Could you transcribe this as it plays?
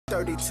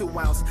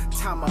32-ounce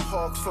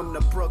tomahawk from the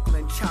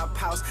Brooklyn chop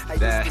house.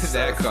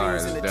 That car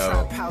is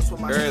dope.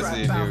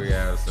 Currency do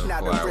have some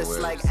fly whips.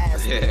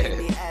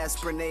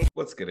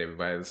 What's good,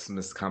 everybody? This is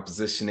Mr.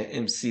 Composition and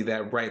MC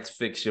That Writes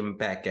Fiction,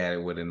 back at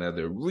it with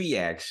another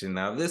reaction.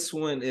 Now, this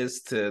one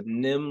is to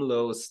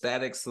Nimlo,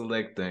 Statik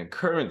Selektah, and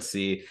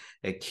Currency,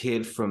 a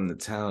kid from the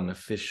town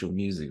official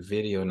music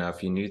video. Now,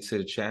 if you're new to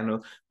the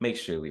channel, make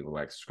sure you leave a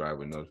like, subscribe,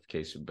 with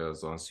notification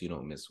bells on so you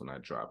don't miss when I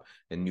drop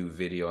a new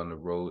video on the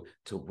road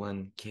to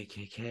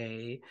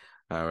 1KKK.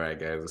 All right,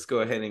 guys, let's go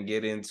ahead and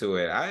get into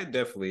it. I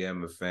definitely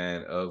am a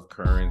fan of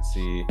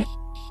Currency.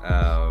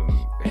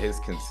 His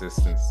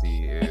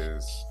consistency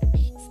is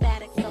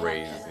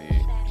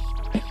crazy.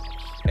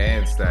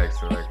 And Statik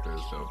Selektah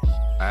is dope.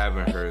 I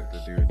haven't heard the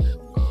dude.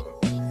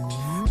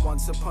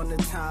 Once upon a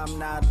time,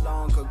 not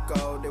long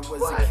ago, there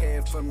was a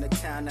kid from the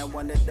town that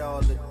wanted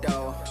all the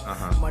dough.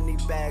 Money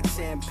bags,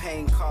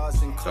 champagne,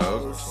 cars, and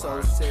clothes.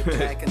 So sit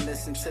back and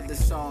listen to the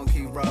song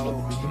he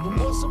wrote.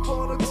 Once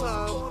upon a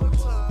time.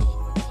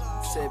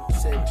 Sit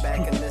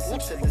back and listen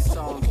to the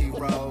song he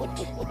wrote.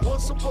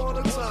 Once upon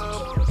a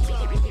time.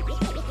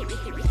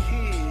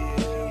 Here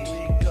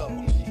we go.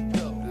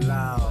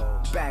 Loud.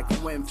 Back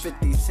when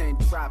 50 Cent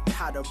dropped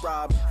How to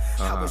Rob,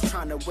 I was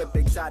trying to whip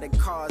exotic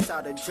cars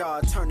out of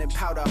jar, turning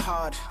powder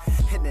hard,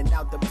 in and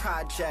out the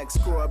projects,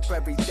 grew up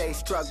every day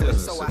struggling,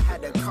 so I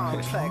had a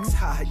complex,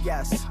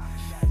 yes.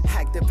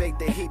 Activate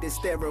the heated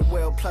steering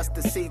wheel plus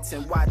the seats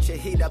and watch it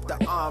heat up the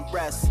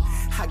armrest.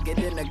 I get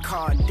in the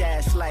car and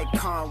dash like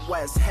Con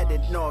West,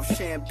 headed north,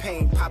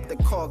 champagne, pop the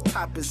cork,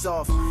 top is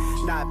off.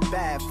 Not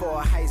bad for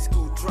a high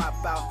school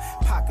dropout,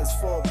 pockets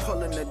full,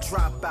 pulling the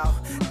dropout.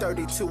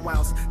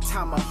 32-ounce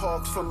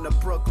tomahawk from the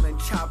Brooklyn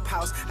chop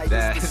house.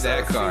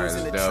 That car is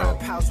dope.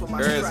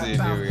 Currency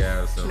do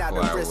have some now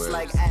fly the wrist whips.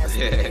 like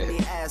aspirin,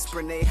 the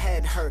aspirin, they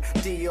head hurt.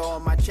 Dior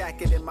on my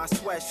jacket and my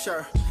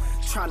sweatshirt.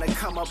 Trying to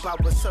come up, I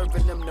was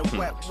serving them the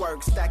wet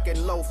work,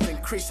 stacking loaf,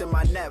 increasing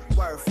my net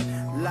worth.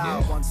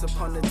 Loud. Once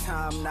upon a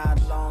time, not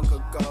long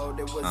ago,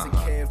 there was a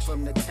kid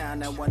from the town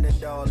that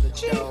wanted all the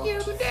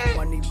dough.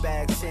 Money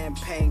bags,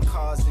 champagne,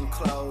 cars, and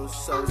clothes.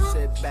 So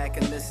sit back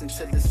and listen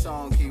to the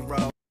song he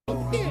wrote.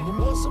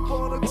 Once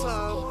upon a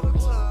time.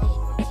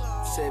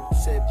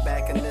 Sit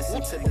back and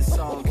listen to the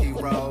song he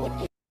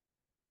wrote.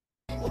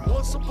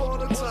 Once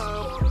upon a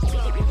time.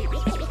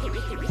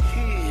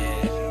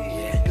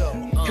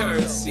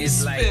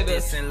 It's like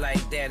this and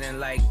like that and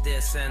like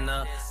this, and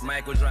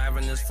Michael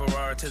driving his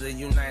Ferrari to the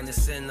United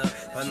Center.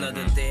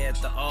 Another day at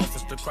the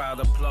office, the crowd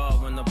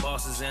applaud when the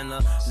boss is in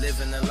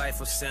living the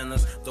life of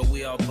sinners, though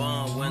we are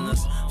born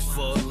winners.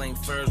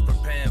 Full-length furs,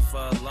 preparing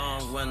for a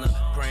long winter,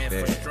 praying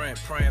for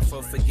strength, praying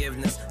for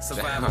forgiveness,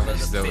 survival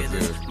of the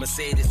fittest.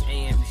 Mercedes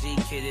AMG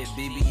kitted,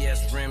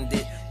 BBS rimmed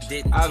it.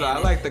 I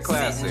like the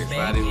classics.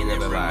 I didn't even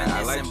gonna lie.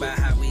 I like about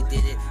how we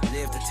did it.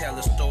 Live to tell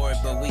a story,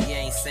 but we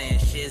ain't saying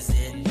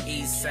shizzit.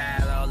 East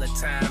side all the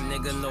time,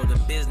 nigga know the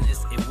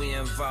business. If we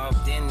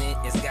involved in it,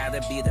 it's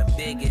gotta be the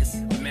biggest.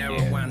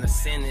 Marijuana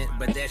Senate,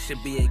 but that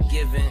should be a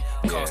given.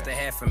 Cost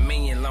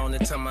 $500,000, loan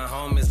it to my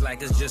homies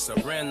like it's just a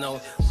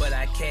rental. But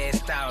I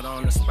cashed out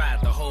on the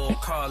spot, the whole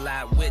car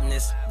lot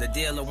witness. The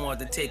dealer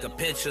wanted to take a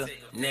picture,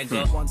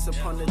 nigga. Once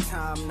upon a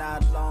time,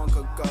 not long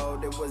ago,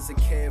 there was a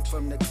kid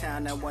from the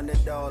town that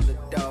wanted all the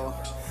dough.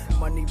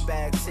 Money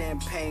bags,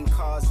 champagne,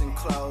 cars, and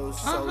clothes.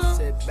 So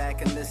sit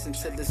back and listen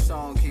to the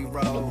song he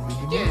wrote.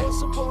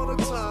 Once upon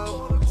a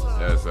time.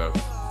 That's up.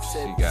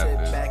 Sit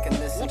this. back and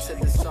listen to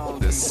the song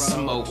The he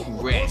smoke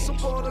wrote. red. Once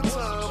upon a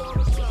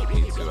time.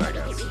 Me too. I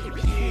got some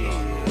heat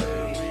on the way.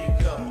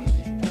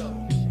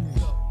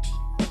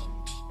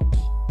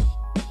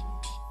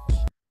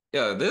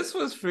 Yo, this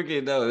was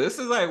freaking dope. This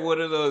is like one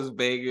of those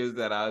bangers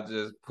that I'll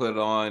just put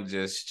on,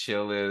 just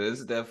chilling.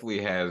 This definitely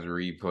has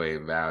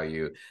replay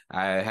value.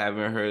 I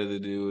haven't heard the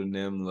dude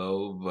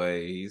Nimlo, but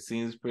he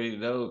seems pretty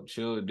dope.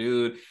 Chill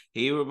dude.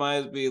 He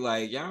reminds me,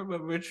 like, y'all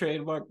remember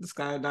Trademark the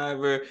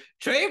Skydiver?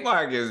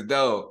 Trademark is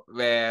dope,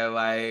 man.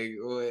 Like,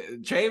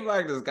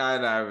 Trademark the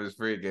Skydiver is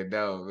freaking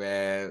dope,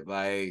 man.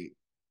 Like,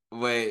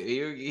 but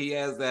he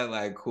has that,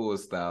 like, cool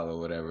style or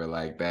whatever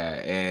like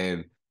that.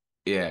 And,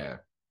 yeah.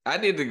 I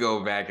need to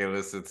go back and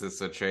listen to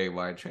some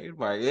Trademark.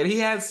 And he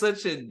had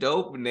such a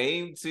dope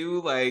name,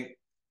 too. Like,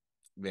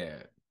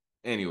 man.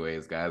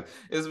 Anyways, guys,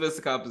 it's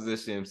Mr.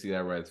 Composition, MC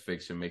That Writes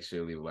Fiction. Make sure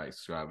you leave a like,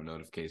 subscribe, and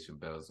notification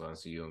bells on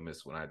so you don't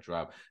miss when I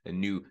drop a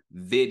new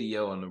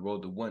video on the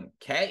road to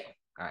 1K.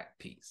 All right,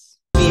 peace.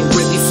 Being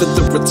ready for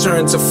the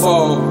return to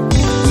fall.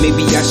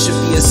 Maybe I should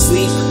be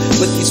asleep,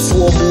 but these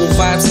full moon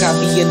vibes got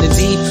me in the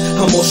deep.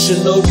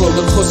 Emotional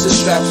roller coaster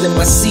strapped in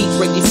my seat,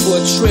 ready for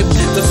a trip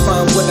to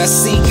find what I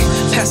seek.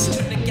 Passing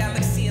through the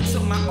galaxy into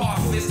my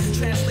office,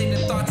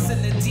 translating thoughts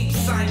into deep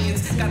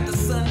science. Got the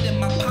sun in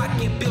my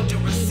pocket, build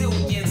your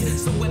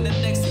resilience. So when the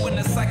next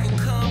winter cycle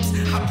comes,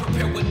 I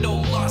prepare with no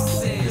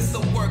losses.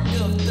 The work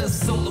of the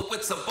solo,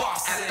 it's a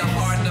boss. At the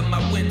heart of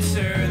my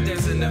winter,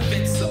 there's an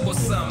invincible